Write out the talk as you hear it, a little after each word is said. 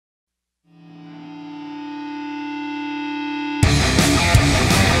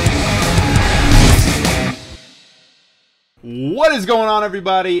What is going on,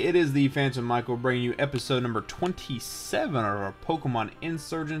 everybody? It is the Phantom Michael bringing you episode number 27 of our Pokemon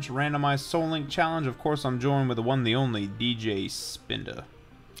Insurgence Randomized Soul Link Challenge. Of course, I'm joined with the one, the only, DJ Spinda.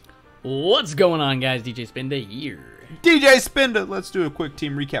 What's going on, guys? DJ Spinda here. DJ Spinda! Let's do a quick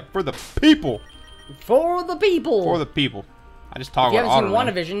team recap for the people. For the people. For the people. I just talk about auto. If you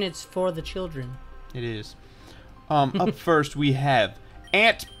haven't seen WandaVision, it's for the children. It is. Up first, we have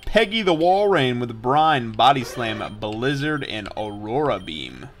Aunt Peggy the Walrein with Brine, Body Slam, Blizzard, and Aurora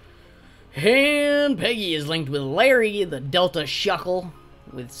Beam. And Peggy is linked with Larry, the Delta Shuckle,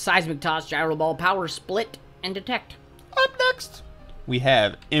 with Seismic Toss, Gyro Ball, Power Split, and Detect. Up next, we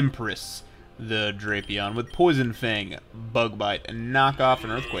have Empress, the Drapion, with Poison Fang, Bug Bite, Knockoff,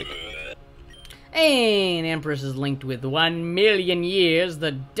 and Earthquake. And Empress is linked with 1,000,000 Years,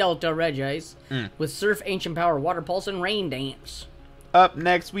 the Delta Regis, with Surf, Ancient Power, Water Pulse, and Rain Dance. Up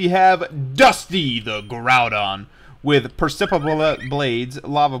next, we have Dusty, the Groudon, with Perceptible Blades,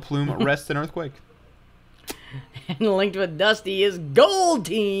 Lava Plume, Rest, and Earthquake. And linked with Dusty is Gold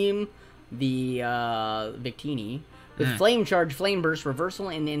Team, the Victini, with Flame Charge, Flame Burst, Reversal,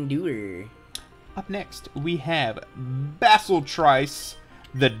 and Endure. Up next, we have Basiltrice,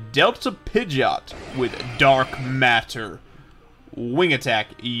 the Delta Pidgeot, with Dark Matter, Wing Attack,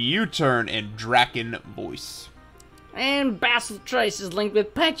 U-Turn, and Draken Voice. And Basiltrice is linked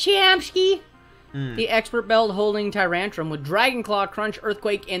with Pachamski, the Expert Belt holding Tyrantrum, with Dragon Claw, Crunch,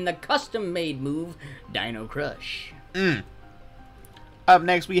 Earthquake, and the custom-made move, Dino Crush. Up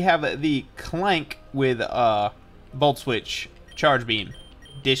next, we have the Clank with Volt Switch, Charge Beam,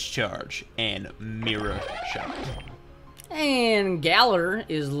 Discharge, and Mirror Shot. And Galar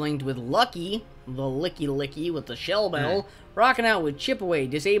is linked with Lucky, the Licky Licky with the Shell Bell, rocking out with Chip Away,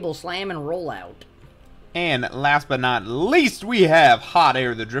 Disable, Slam, and Rollout. And last but not least, we have Hot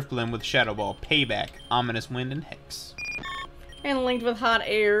Air, the Drifblim, with Shadow Ball, Payback, Ominous Wind, and Hex. And linked with Hot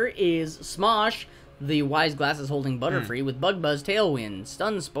Air is Smosh, the Wise Glasses holding Butterfree, with Bug Buzz, Tailwind,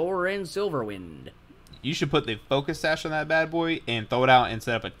 Stun Spore, and Silver Wind. You should put the Focus Sash on that bad boy and throw it out and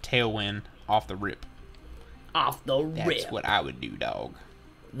set up a Tailwind off the rip. Off the rip. That's what I would do, dog.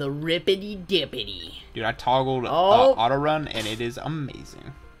 The rippity dippity. Dude, I toggled auto run and it is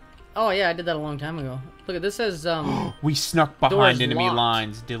amazing. Oh yeah, I did that a long time ago. Look at this says we snuck behind enemy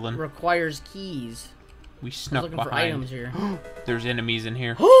lines, Dylan. Requires keys. We snuck looking behind. for items here. There's enemies in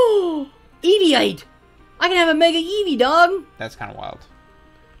here. Eevee! I can have a Mega Eevee, dog. That's kind of wild.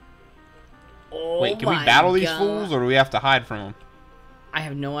 Oh, wait, can we battle these fools or do we have to hide from them? I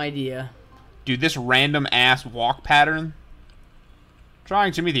have no idea. Dude, this random ass walk pattern.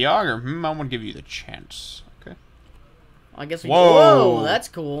 Trying to meet the auger. I want to give you the chance. Okay. I guess we Whoa, that's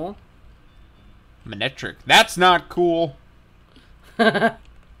cool. Manetric. That's not cool.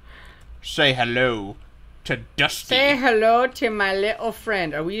 Say hello to Dusty. Say hello to my little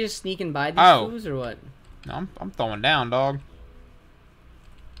friend. Are we just sneaking by these fools or what? No, I'm throwing down, dog.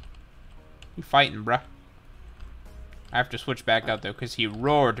 You fighting, bruh. I have to switch back out, though, because he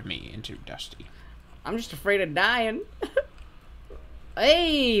roared me into Dusty. I'm just afraid of dying.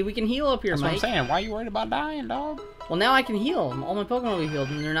 Hey, we can heal up here, Mike. That's what I'm saying. Why are you worried about dying, dog? Well, now I can heal. All my Pokemon will be healed,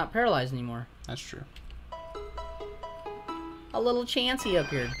 and they're not paralyzed anymore. That's true. A little Chansey up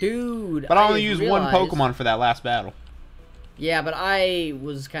here. Dude, but I only used one Pokemon for that last battle. Yeah, but I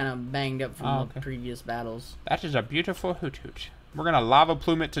was kind of banged up from the previous battles. That is a beautiful Hoot Hoot. We're going to Lava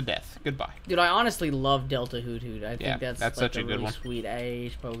Plume it to death. Goodbye. Dude, I honestly love Delta Hoot Hoot. I think that's like such a good really one. Sweet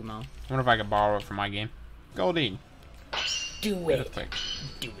age Pokemon. I wonder if I could borrow it for my game. Goldeen. Do it.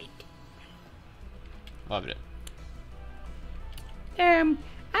 Do it. Loved it.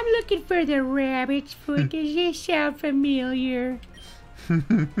 I'm looking for the rabbit's foot. Does this sound familiar?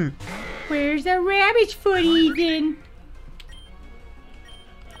 Where's the rabbit's foot, Ethan?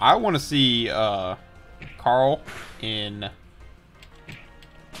 I want to see Carl in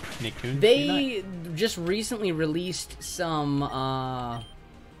Nicktoons. They just recently released some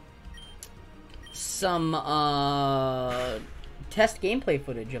test gameplay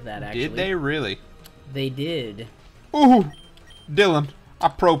footage of that, actually. Did they really? They did. Ooh, Dylan. I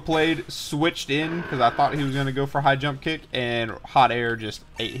pro-played, switched in, because I thought he was going to go for high jump kick, and Hot Air just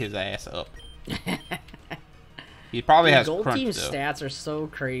ate his ass up. He probably has Gold crunch, Team's though. stats are so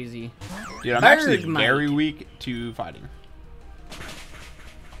crazy. Dude, I'm actually very weak to fighting.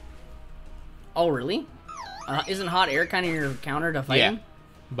 Oh, really? Isn't Hot Air kind of your counter to fighting? Yeah,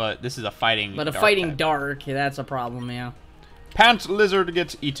 but this is a fighting But a fighting dark, that's a problem, yeah. Pant Lizard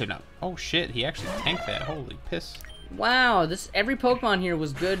gets eaten up. Oh, shit, he actually tanked that. Holy piss. Wow, every Pokemon here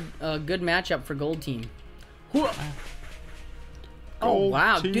was good matchup for Gold Team. Oh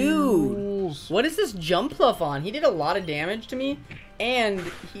wow, dude! rules. What is this jump pluff on? He did a lot of damage to me, and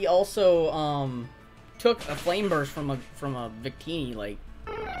he also took a flame burst from a Victini, like,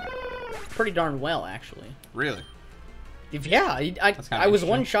 pretty darn well, actually. Really? Yeah, I was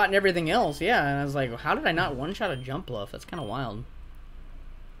one shot and everything else, yeah, and I was like, how did I not one shot a jump bluff? That's kind of wild.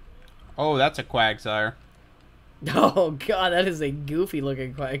 Oh, that's a Quagsire. Oh god, that is a goofy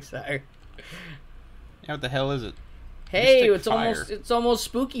looking Quagsire. Yeah, what the hell is it? Hey, it's almost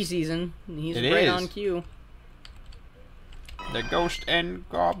spooky season. He's right on cue. The ghost and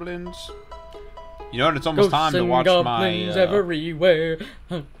goblins. You know what? It's almost time to watch everywhere.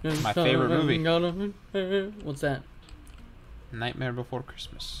 My favorite movie. What's that? Nightmare Before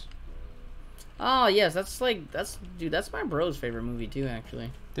Christmas. Oh yes, that's my bro's favorite movie too.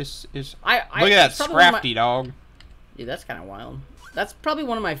 Actually, this is. Look at that Scrafty dog. Dude, that's kind of wild. That's probably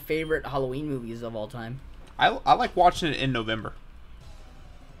one of my favorite Halloween movies of all time. I like watching it in November.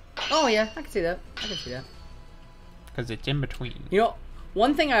 Oh yeah, I can see that. Because it's in between. You know,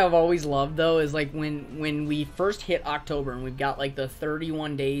 one thing I've always loved though is like when we first hit October and we've got like the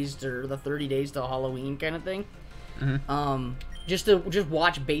 31 days or the 30 days till Halloween kind of thing. Mm-hmm. Just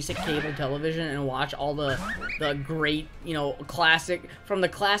watch basic cable television and watch all the great, you know, classic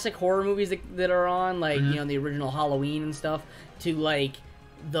horror movies that are on, like, you know, the original Halloween and stuff, to like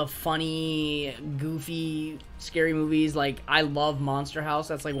the funny, goofy, scary movies. Like, I love Monster House.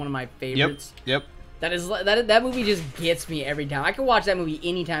 That's like one of my favorites. Yep. That movie just gets me every time. I can watch that movie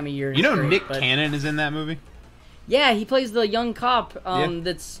any time of year. You know, Nick Cannon is in that movie. Yeah, he plays the young cop.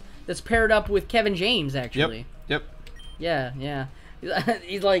 That's paired up with Kevin James, actually. Yep. Yeah.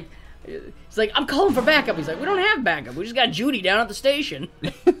 He's like, I'm calling for backup. He's like, we don't have backup. We just got Judy down at the station.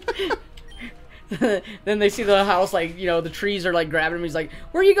 Then they see the house, like, you know, the trees are like grabbing him. He's like,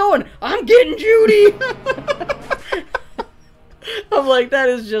 where are you going? I'm getting Judy. I'm like, that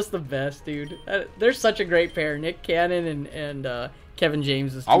is just the best, dude. They're such a great pair, Nick Cannon and Kevin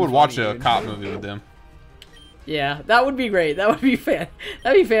James. Is I would watch a cop movie with them. Yeah, that would be great. That'd be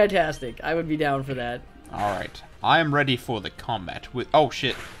fantastic. I would be down for that. All right, I am ready for the combat with. Oh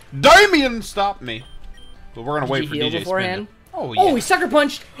shit, Damien stopped me. But we're gonna wait for DJ beforehand. Spinda. Oh yeah. Oh, he sucker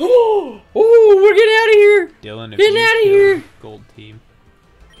punched. Oh, we're getting out of here. Dylan, getting out of here. Gold team.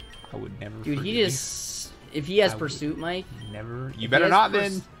 I would never. Dude, if he has pursuit, Mike. Never. You better not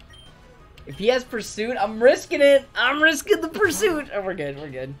then. If he has pursuit, I'm risking it. I'm risking the pursuit. Oh, we're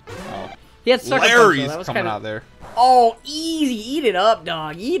good. Oh. He had sucker Larry's punch, coming out there. Oh, easy. Eat it up,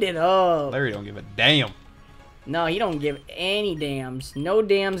 dog. Eat it up. Larry don't give a damn. No, he don't give any dams. No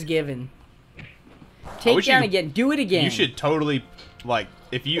dams given. Take down again. Do it again. You should totally, like,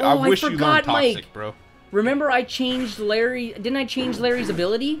 if you. I wish you learned Toxic, Mike. Bro. Remember, I changed Larry. Didn't I change Larry's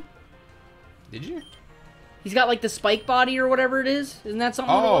ability? Did you? He's got like the spike body or whatever it is. Isn't that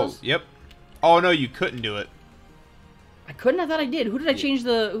something? Oh, yep. Oh no, you couldn't do it. I couldn't. I thought I did. Who did I change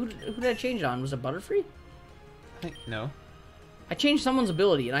Who did I change it on? Was it Butterfree? I think no. I changed someone's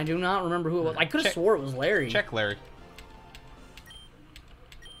ability, and I do not remember who it was. I could have swore it was Larry. Check Larry.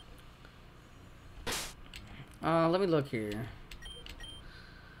 Let me look here.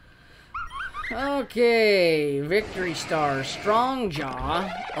 Okay, Victory Star, Strong Jaw,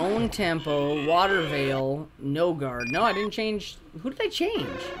 Own Tempo, Water Veil, No Guard. No, I didn't change. Who did I change?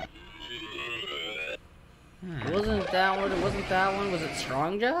 Wasn't that one? It wasn't that one. Was it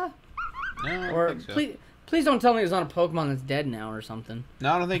Strong Jaw? No, I or don't think so. Please don't tell me it's on a Pokemon that's dead now or something.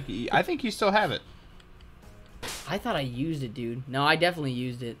 No, I don't think. I think you still have it. I thought I used it, dude. No, I definitely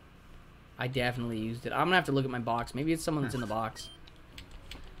used it. I'm gonna have to look at my box. Maybe it's someone that's in the box.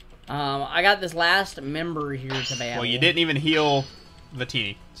 I got this last member here to battle. Well, you didn't even heal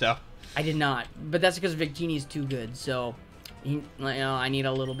Victini, so. I did not, but that's because Victini is too good. So, you know, I need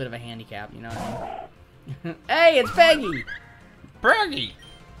a little bit of a handicap. You know what I mean? Hey, it's Peggy. Peggy.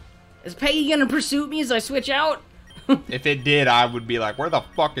 Is Peggy gonna pursue me as I switch out? If it did, I would be like, where the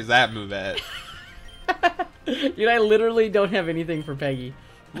fuck is that move at? Dude, I literally don't have anything for Peggy.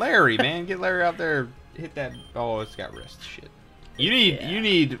 Larry, man, get Larry out there. Hit that. Oh, it's got wrist. Shit. You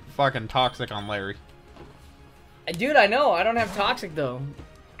need fucking Toxic on Larry. Dude, I know. I don't have Toxic though,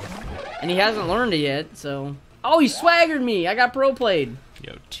 and he hasn't learned it yet. So. Oh, he swaggered me. I got pro played.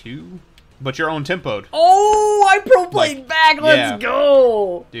 Yo, 2. But your own tempoed. Oh, I pro played back. Let's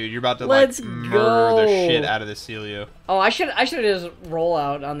go. Dude, you're about to the murder shit out of this Celio. Oh, I should just roll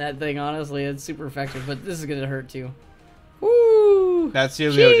out on that thing. Honestly, it's super effective, but this is gonna hurt too. Woo! That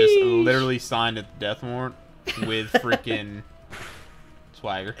Celio just literally signed a death warrant with freaking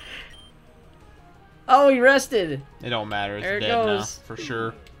swagger. Oh, he rested. It don't matter. It's there dead now for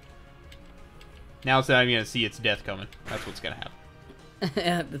sure. Now it's not even gonna see its death coming. That's what's gonna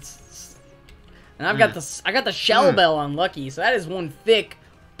happen. And I got the shell bell on Lucky, so that is one thick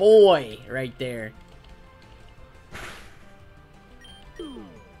boy right there.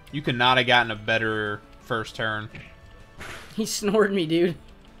 You could not have gotten a better first turn. He snored me, dude.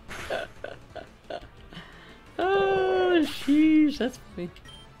 Oh, sheesh, that's funny.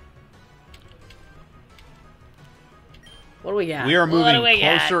 What do we got? We are moving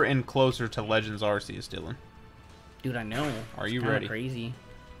closer and closer to Legends Arceus, Dylan. Dude, I know. Are you ready? Crazy.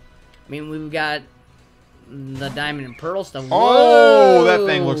 I mean, we've got the Diamond and Pearl stuff. Oh, that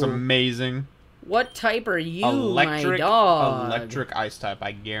thing looks amazing. What type are you, Electric, my dog? Electric ice type,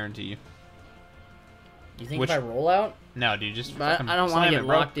 I guarantee you. You think if I roll out? No, dude, just I don't want to get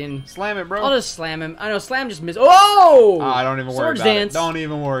locked in. Slam it, bro. I'll just slam him. I know, slam just missed. Oh! I don't even worry about it. Don't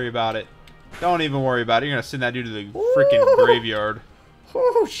even worry about it. Don't even worry about it. You're going to send that dude to the freaking graveyard.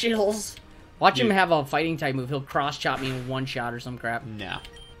 Oh, shills. Watch him have a fighting type move. He'll cross-chop me in one shot or some crap. No.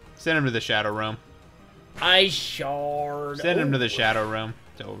 Send him to the Shadow Realm. Ice Shard. Send him to the Shadow Realm.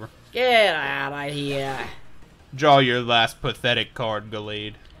 It's over. Get out of here. Draw your last pathetic card,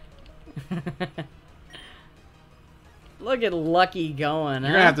 Gallade. Look at Lucky going,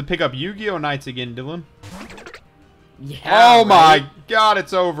 You're going to have to pick up Yu-Gi-Oh! Nights again, Dylan. Yeah. Oh my god,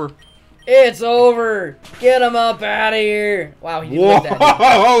 it's over. It's over. Get him up out of here. Wow, he did lick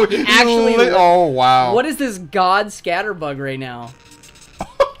that. He actually oh, wow. What is this God Scatterbug right now?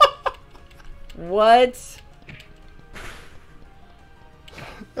 What?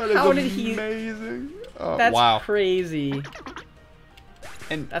 That is How did he... amazing. That's crazy.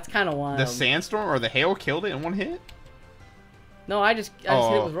 And that's kind of wild. The sandstorm or the hail killed it in one hit? No, I just hit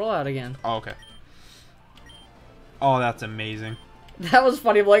it with rollout again. Oh, okay. Oh, that's amazing. That was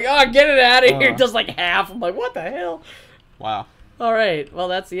funny. I'm like, oh, get it out of here. Just like half. I'm like, what the hell? Wow. All right. Well,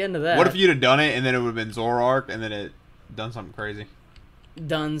 that's the end of that. What if you'd have done it and then it would have been Zoroark and then it done something crazy?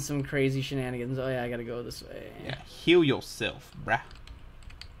 Done some crazy shenanigans. Oh, yeah, I got to go this way. Yeah, heal yourself, bruh.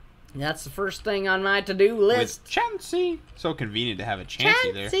 That's the first thing on my to-do list. With Chansey. So convenient to have a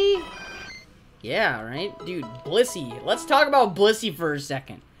Chansey there. Yeah, right? Dude, Blissey. Let's talk about Blissey for a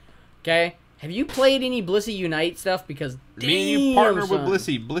second. Okay? Have you played any Blissey Unite stuff? Because me and you partner with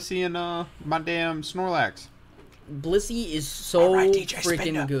Blissey. Blissey and my damn Snorlax. Blissey is so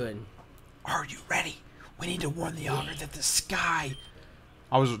freaking good. Are you ready? We need to warn the Augur that the sky...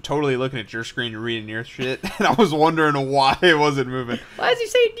 I was totally looking at your screen and reading your shit, and I was wondering why it wasn't moving. Why is he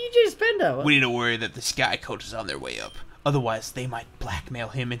saying DJ Spinda? We need to worry that the Sky Coach is on their way up. Otherwise, they might blackmail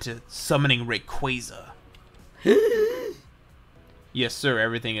him into summoning Rayquaza. Yes, sir,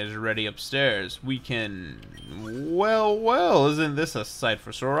 everything is ready upstairs. We can... Well, isn't this a sight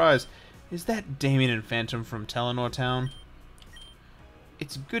for sore eyes? Is that Damien and Phantom from Telenor Town?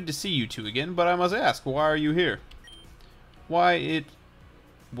 It's good to see you two again, but I must ask, why are you here?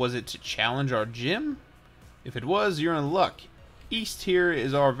 Was it to challenge our gym? If it was, you're in luck. East here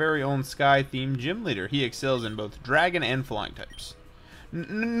is our very own Sky-themed gym leader. He excels in both dragon and flying types.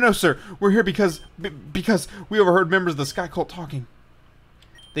 No, sir. We're here because we overheard members of the Sky Cult talking.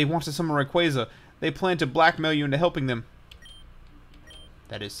 They want to summon Rayquaza. They plan to blackmail you into helping them.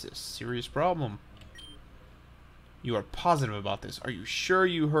 That is a serious problem. You are positive about this. Are you sure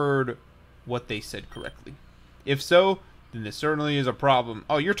you heard what they said correctly? If so, then this certainly is a problem.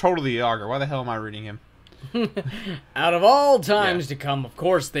 Oh, you're totally the Augur. Why the hell am I reading him? Out of all times to come, of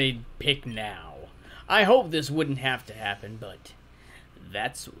course they'd pick now. I hope this wouldn't have to happen, but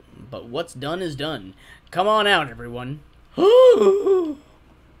what's done is done. Come on out, everyone. What?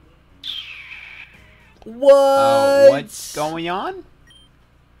 What's going on?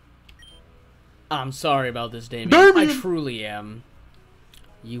 I'm sorry about this, Damien. I truly am.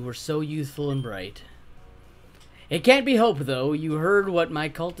 You were so youthful and bright. It can't be helped, though. You heard what my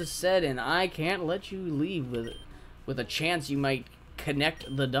cultist said, and I can't let you leave with a chance you might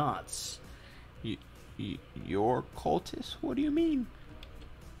connect the dots. Your cultist? What do you mean?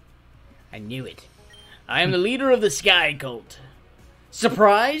 I knew it. I am the leader of the Sky Cult.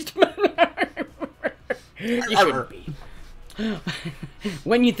 Surprised? You shouldn't be.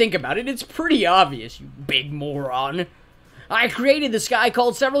 When you think about it, it's pretty obvious, you big moron. I created the Sky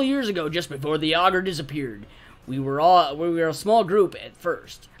Cult several years ago, just before the Augur disappeared. We were a small group at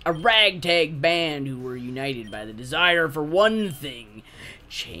first, a ragtag band who were united by the desire for one thing: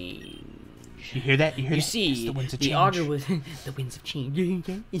 change. You hear that? You see, the winds of the Augur was the winds of change.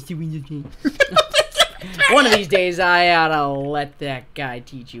 It's the winds of change. One of these days, I ought to let that guy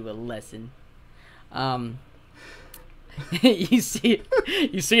teach you a lesson. You see,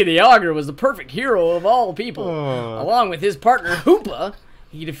 the Augur was the perfect hero of all people. Along with his partner Hoopa,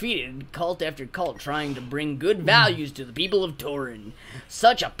 He defeated cult after cult, trying to bring good values to the people of Torin.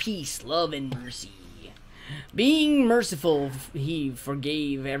 Such a peace, love, and mercy. Being merciful, he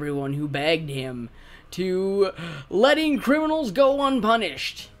forgave everyone who begged him to letting criminals go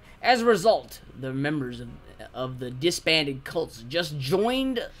unpunished. As a result, the members of the disbanded cults just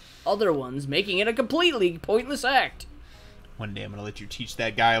joined other ones, making it a completely pointless act. One day I'm gonna let you teach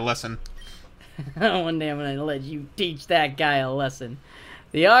that guy a lesson. One day I'm gonna let you teach that guy a lesson.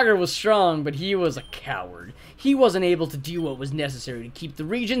 The Augur was strong, but he was a coward. He wasn't able to do what was necessary to keep the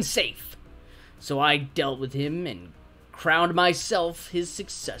region safe. So I dealt with him and crowned myself his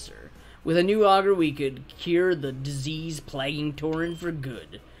successor. With a new Augur, we could cure the disease plaguing Torin for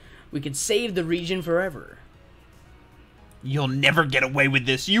good. We could save the region forever. You'll never get away with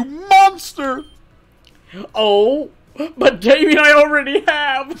this, you monster! Oh, but Davey, I already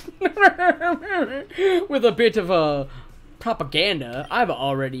have! With a bit of propaganda, I've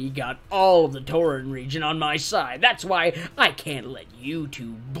already got all of the Torin region on my side. That's why I can't let you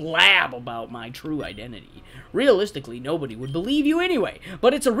two blab about my true identity. Realistically, nobody would believe you anyway,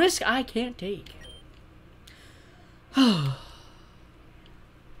 but it's a risk I can't take. I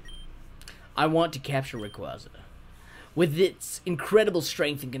want to capture Rayquaza. With its incredible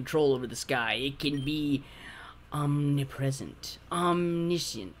strength and control over the sky, it can be omnipresent,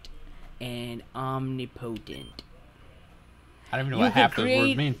 omniscient, and omnipotent. I don't even know what half those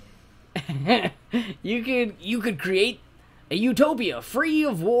words mean. You could create a utopia free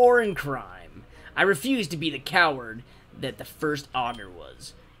of war and crime. I refuse to be the coward that the first Augur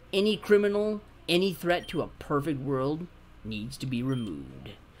was. Any criminal, any threat to a perfect world needs to be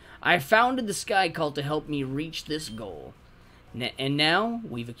removed. I founded the Sky Cult to help me reach this goal. And now,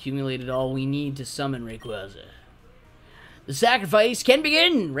 we've accumulated all we need to summon Rayquaza. The sacrifice can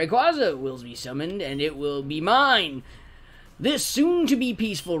begin! Rayquaza will be summoned, and it will be mine! This soon-to-be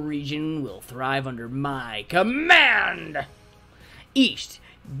peaceful region will thrive under my command! East,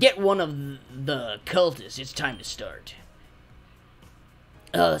 get one of the cultists. It's time to start.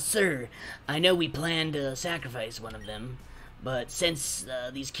 Sir, I know we planned to sacrifice one of them, but since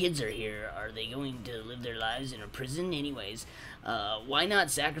these kids are here, are they going to live their lives in a prison anyways? Why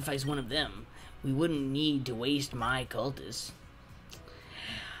not sacrifice one of them? We wouldn't need to waste my cultists.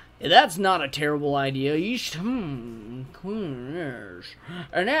 That's not a terrible idea. East, And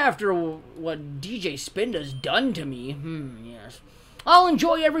after what DJ Spinda's done to me, yes. I'll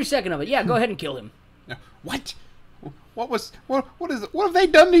enjoy every second of it. Yeah, go ahead and kill him. What? What have they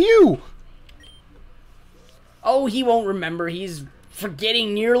done to you? Oh, he won't remember. He's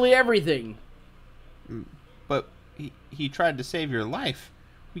forgetting nearly everything. But he tried to save your life.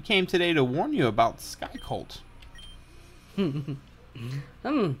 We came today to warn you about the Sky Cult.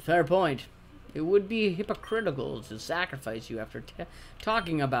 Fair point. It would be hypocritical to sacrifice you after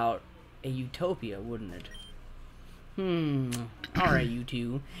talking about a utopia, wouldn't it? Alright, you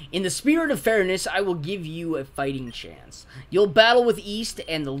two. In the spirit of fairness, I will give you a fighting chance. You'll battle with East,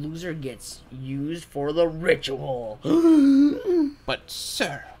 and the loser gets used for the ritual. But,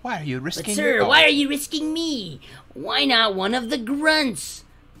 sir, why are you risking why are you risking me? Why not one of the grunts?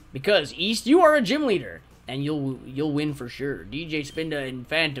 Because, East, you are a gym leader, and you'll win for sure. DJ Spinda and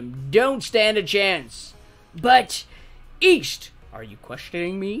Phantom don't stand a chance. But, East, are you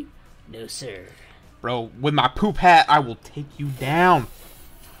questioning me? No, sir. Bro, with my poop hat, I will take you down.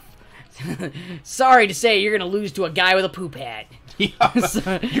 Sorry to say, you're gonna lose to a guy with a poop hat.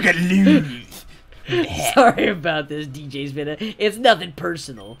 You're gonna lose. Sorry about this, DJ Spinda. It's nothing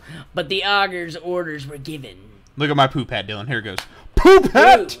personal, but the Augur's orders were given. Look at my poop hat, Dylan. Here it goes. Poop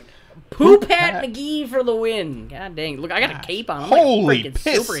hat! Dude, poop hat McGee for the win. God dang. Look, I got a cape on. I'm Holy like a freaking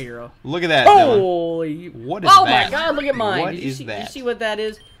piss. Superhero. Look at that, Holy. Dylan. What is that? Oh that? my god, look at mine. What Did is you that? see what that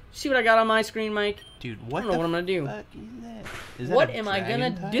is? See what I got on my screen, Mike? Dude, I don't know what I'm gonna do. Fuck is that? Is that What a am I dragon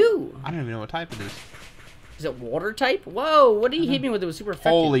gonna type? do? I don't even know what type it is. Is it water type? Whoa, what did he hit me with? It was super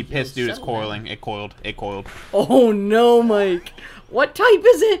effective. Holy piss, dude, it's coiling. It coiled. Oh no, Mike. What type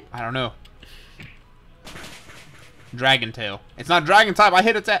is it? I don't know. Dragon tail. It's not dragon type. I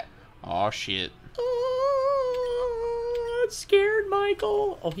hit its at. Oh shit. Oh, I'm scared,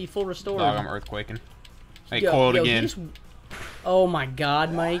 Michael. Oh, he full restored. Dog, I'm earthquaking. It coiled again. Oh my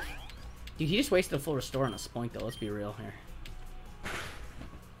god, Mike. Dude, he just wasted a full restore on a spoink, though. Let's be real here.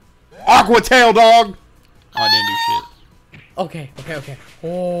 Aqua tail, dog! Oh, I didn't do shit. Okay.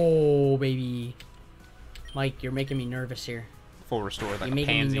 Oh, baby. Mike, you're making me nervous here. Full restore like you're a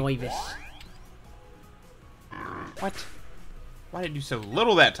making pansy. me nervous. What? Why did you do so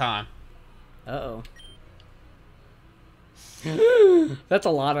little that time? Uh-oh. That's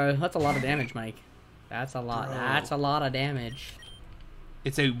a lot of damage, Mike. That's a lot. Bro. That's a lot of damage.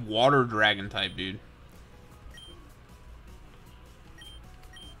 It's a water dragon type, dude.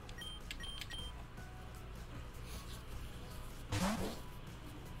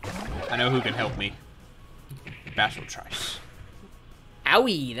 I know who can help me. Bashful Trice.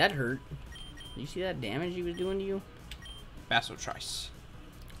 Owie, that hurt. Did you see that damage he was doing to you? Bashful Trice.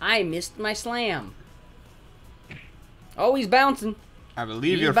 I missed my slam. Oh, he's bouncing. I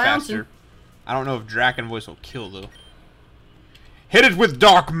believe He's you're bouncing. faster. I don't know if Draken Voice will kill, though. Hit it with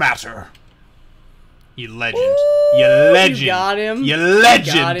dark matter. You legend. Ooh, you legend. You got him. You legend.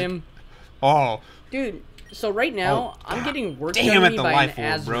 You got him. Oh. Dude, so right now, I'm getting worked damn on it, me the by life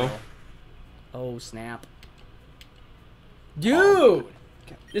an orb, bro. Azrael. Oh, snap. Dude!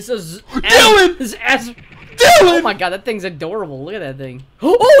 This is... Dylan! This is Dylan! Dylan! Oh my god, that thing's adorable. Look at that thing.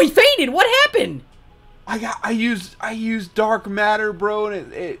 Oh, he fainted! What happened? I used dark matter, bro,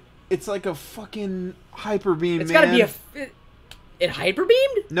 and it's like a fucking hyper beam. It's man. gotta be a... It hyper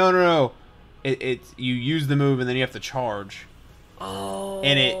beamed? No. It's you use the move and then you have to charge. Oh.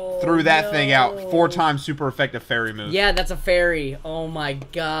 And it threw that thing out 4 times super effective fairy move. Yeah, that's a fairy. Oh my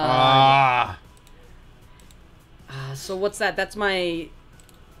god. Ah. So what's that? That's my...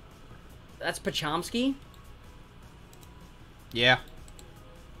 That's Pachomsky? Yeah.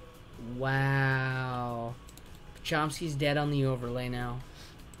 Wow. Chomsky's dead on the overlay now.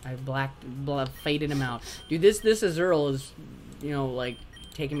 I faded him out. Dude, this Azrael is, you know, like,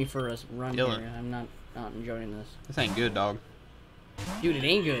 taking me for a run Dylan. here. I'm not enjoying this. This ain't good, dog. Dude, it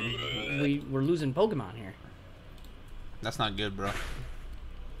ain't good. We're losing Pokemon here. That's not good, bro.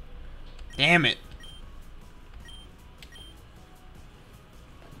 Damn it.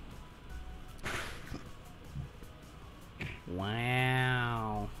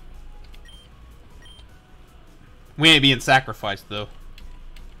 Wow. We ain't being sacrificed, though.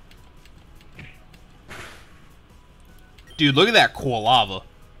 Dude, look at that cool lava.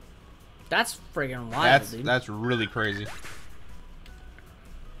 That's friggin' wild, dude. That's really crazy.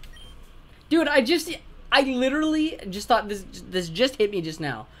 Dude, I literally just thought this just hit me just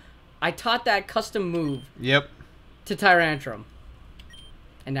now. I taught that custom move Yep. to Tyrantrum.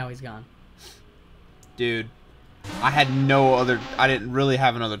 And now he's gone. Dude. I had no other... I didn't really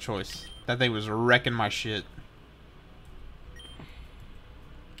have another choice. That thing was wrecking my shit.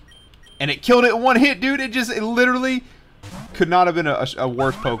 And it killed it in one hit, dude. It literally could not have been a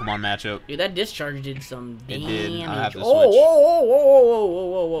worse Pokemon matchup. Dude, that discharge did some It damage. did. I have to whoa, switch.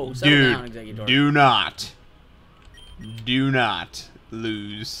 whoa. Settle down, Dude, Executor. do not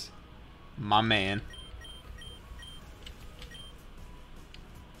lose my man.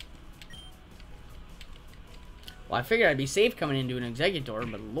 Well, I figured I'd be safe coming into an Executor,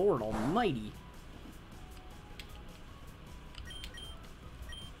 but Lord Almighty.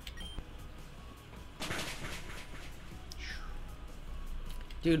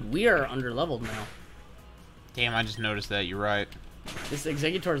 Dude, we are under-leveled now. Damn, I just noticed that. You're right. This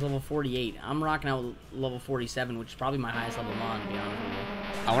Executor is level 48. I'm rocking out level 47, which is probably my highest level mon, to be honest with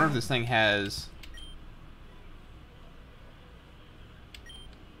you. I wonder if this thing has...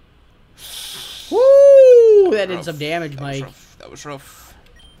 Woo! That did some damage, Mike. That was rough.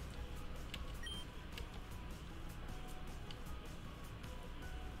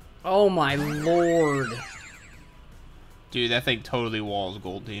 Oh my lord. Dude, that thing totally walls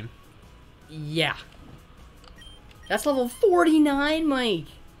Gold Team. Yeah. That's level 49, Mike.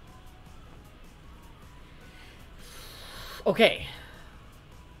 Okay.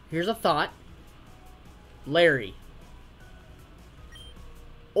 Here's a thought. Larry.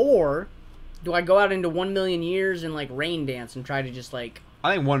 Or do I go out into 1 million years and like rain dance and try to just like...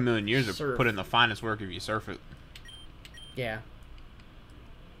 I think 1 million years Surf. would put in the finest work if you surf it. Yeah.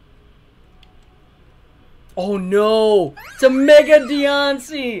 Oh no! It's a Mega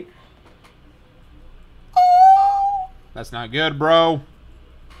Deontay! Oh! That's not good, bro.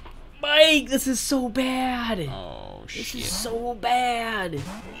 Mike, this is so bad! Oh, shit. This is so bad!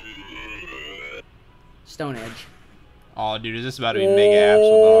 Stone Edge. Oh, dude, is this about to be Mega Absol,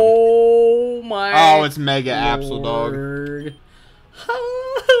 dog? Oh my! Oh, it's Mega Absol, dog. Lord.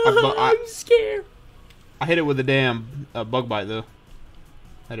 I'm I'm scared. I hit it with a damn bug bite, though.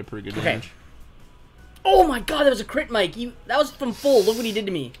 Had a pretty good Okay. damage. Oh my god, that was a crit, Mike. That was from full. Look what he did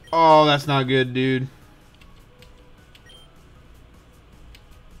to me. Oh, that's not good, dude.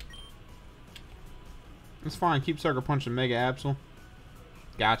 It's fine. Keep sucker punching Mega Absol.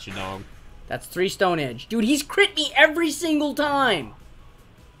 Gotcha, dog. That's 3 Stone Edge. Dude, he's crit me every single time.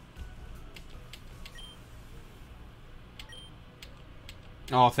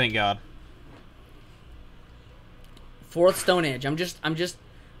 Oh, thank God. 4th Stone Edge. I'm just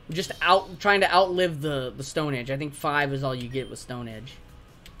trying to outlive the Stone Edge. I think 5 is all you get with Stone Edge.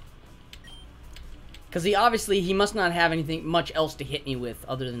 Because he must not have anything much else to hit me with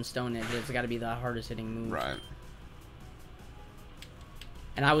other than Stone Edge. It's got to be the hardest hitting move. Right.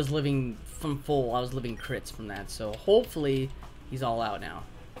 And I was living from full. I was living crits from that. So hopefully he's all out now.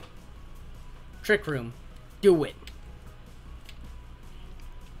 Trick Room. Do it.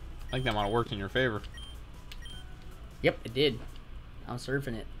 I think that might have worked in your favor. Yep, it did. I'm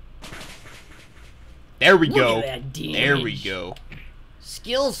surfing it. There we Look go. at that damage. There we go.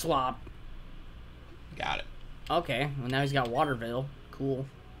 Skill swap. Got it. Okay, well now he's got Water Veil. Cool.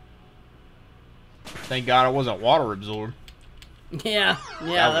 Thank God it wasn't water absorbed. Yeah,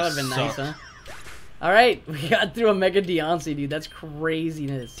 that would have been nice, huh? Alright, we got through a Mega Deontay, dude. That's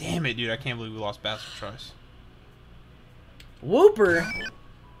craziness. Damn it, dude. I can't believe we lost Bastard Trice. Whooper.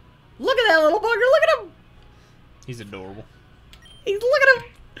 Look at that little bugger. Look at him. He's adorable. Look at him.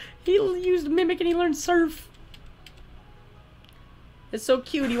 He used Mimic and he learned Surf. It's so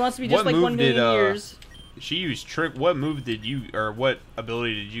cute. He wants to be just like 1 million years. She used Trick. What move did you, or what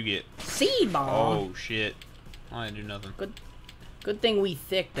ability did you get? Seed Ball. Oh, shit. I didn't do nothing. Good thing we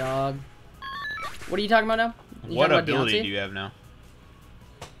thick, dog. What are you talking about now? What ability do you have now?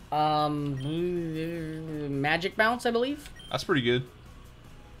 Magic Bounce, I believe. That's pretty good.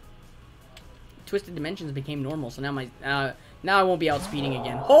 Twisted Dimensions became normal, so now now I won't be outspeeding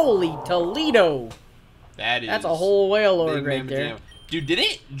again. Holy Toledo! That's a whole whale lord right there. Damn. Dude, did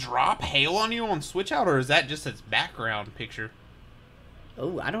it drop hail on you on switch out, or is that just its background picture?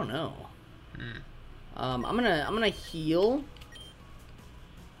 Oh, I don't know. I'm gonna heal.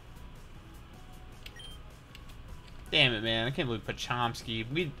 Damn it, man! I can't believe Pachomsky.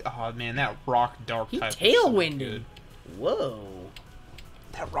 Oh man, that rock dark type. He tailwinded. Whoa.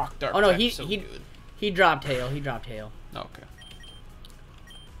 That rock dark. Oh no, type is so good. He dropped hail. He dropped hail. Okay.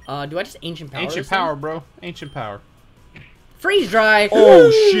 Do I just ancient power? Ancient power, bro. Ancient power. Freeze dry.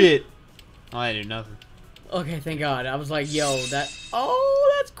 Oh shit! Oh, I didn't do nothing. Okay, thank God. I was like, yo, that.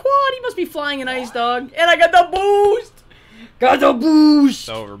 Oh, that's quad. He must be flying an ice dog. And I got the boost. Got the boost. It's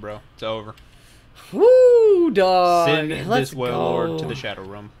over, bro. It's over. Woo, dog. Send Let's this Wailord go. to the Shadow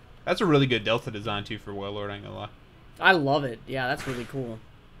Realm. That's a really good Delta design too for Wailord. I ain't gonna lie. I love it. Yeah, that's really cool.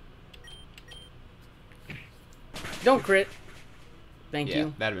 Don't crit. Thank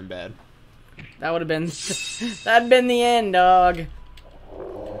you. That'd have been bad. That would have been. That'd been the end, dog.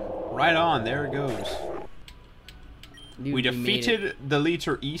 Right on. There it goes. Dude, we defeated the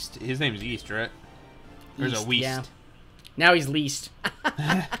leader East. His name's East, right? There's a Weast. Yeah. Now he's least.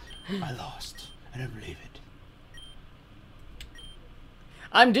 I lost. I don't believe it.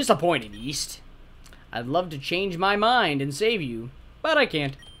 I'm disappointed, East. I'd love to change my mind and save you, but I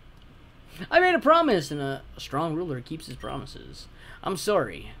can't. I made a promise, and a strong ruler keeps his promises. I'm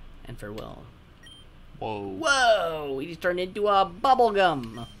sorry, and farewell. Whoa. Whoa! He just turned into a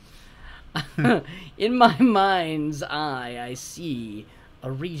bubblegum. In my mind's eye, I see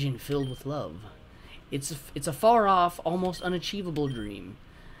a region filled with love. It's a far-off, almost unachievable dream.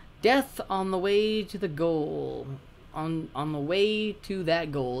 Death on the way to the goal. On the way to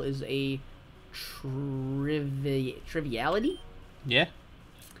that goal is a triviality? Yeah.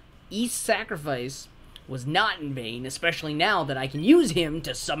 East's sacrifice was not in vain, especially now that I can use him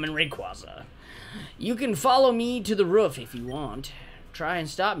to summon Rayquaza. You can follow me to the roof if you want. Try and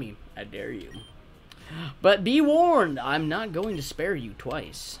stop me. I dare you. But be warned, I'm not going to spare you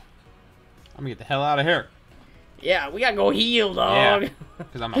twice. I'm gonna get the hell out of here. Yeah, we gotta go heal, dog. Yeah,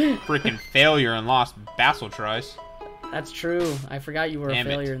 because I'm a freaking failure and lost Bassel Trice. That's true. I forgot you were Damn a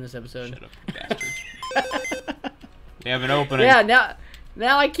failure it. in this episode. Shut up, you bastard. We have an opening. Yeah,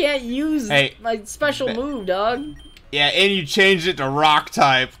 now I can't use my special move, dog. Yeah, and you changed it to rock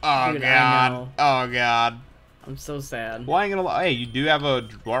type. Oh, Dude, God. Oh, God. I'm so sad. Well, I ain't gonna lie. Hey, you do have a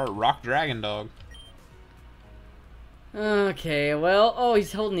rock dragon dog. Okay, well, oh,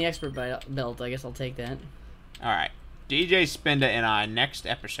 he's holding the expert belt. I guess I'll take that. Alright. DJ Spinda and I, next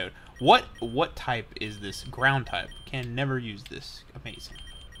episode. What type is this? Ground type. Can never use this. Amazing.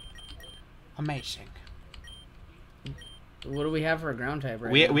 Amazing. What do we have for a ground type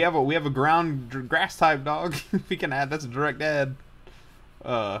right now? We have a ground grass type dog. We can add. That's a direct add.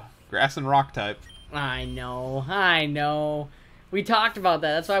 Grass and rock type. I know. We talked about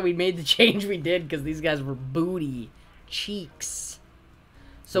that. That's why we made the change we did, because these guys were booty cheeks.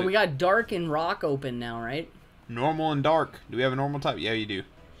 So we got dark and rock open now, right? Normal and dark. Do we have a normal type? Yeah, you do.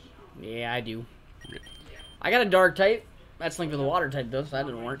 Yeah, I do. I got a dark type. That's linked with a water type, though, so that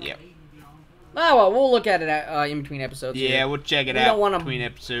didn't work. Yep. Oh, well, we'll look at it in between episodes. Yeah, here. we'll check it out between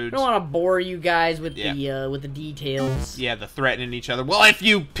episodes. We don't want to bore you guys with the details. Yeah, the threatening each other. Well, if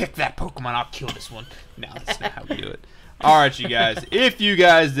you pick that Pokemon, I'll kill this one. No, that's not how we do it. Alright, you guys. If you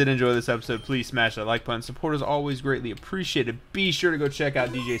guys did enjoy this episode, please smash that like button. Support is always greatly appreciated. Be sure to go check out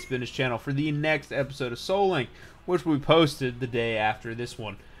DJ Spinda's channel for the next episode of Soul Link, which we posted the day after this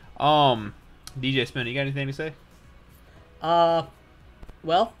one. DJ Spinda, you got anything to say?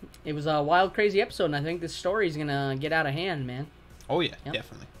 Well, it was a wild, crazy episode, and I think this story's gonna get out of hand, man. Oh, yeah,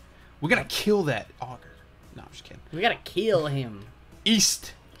 definitely. We're gonna kill that auger. No, I'm just kidding. We gotta kill him.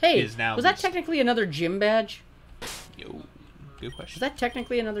 East is now was that technically another gym badge? Yo, good question. Is that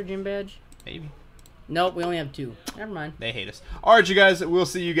technically another gym badge? Maybe. Nope, we only have 2. Never mind. They hate us. Alright, you guys, we'll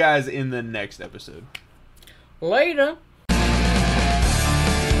see you guys in the next episode. Later.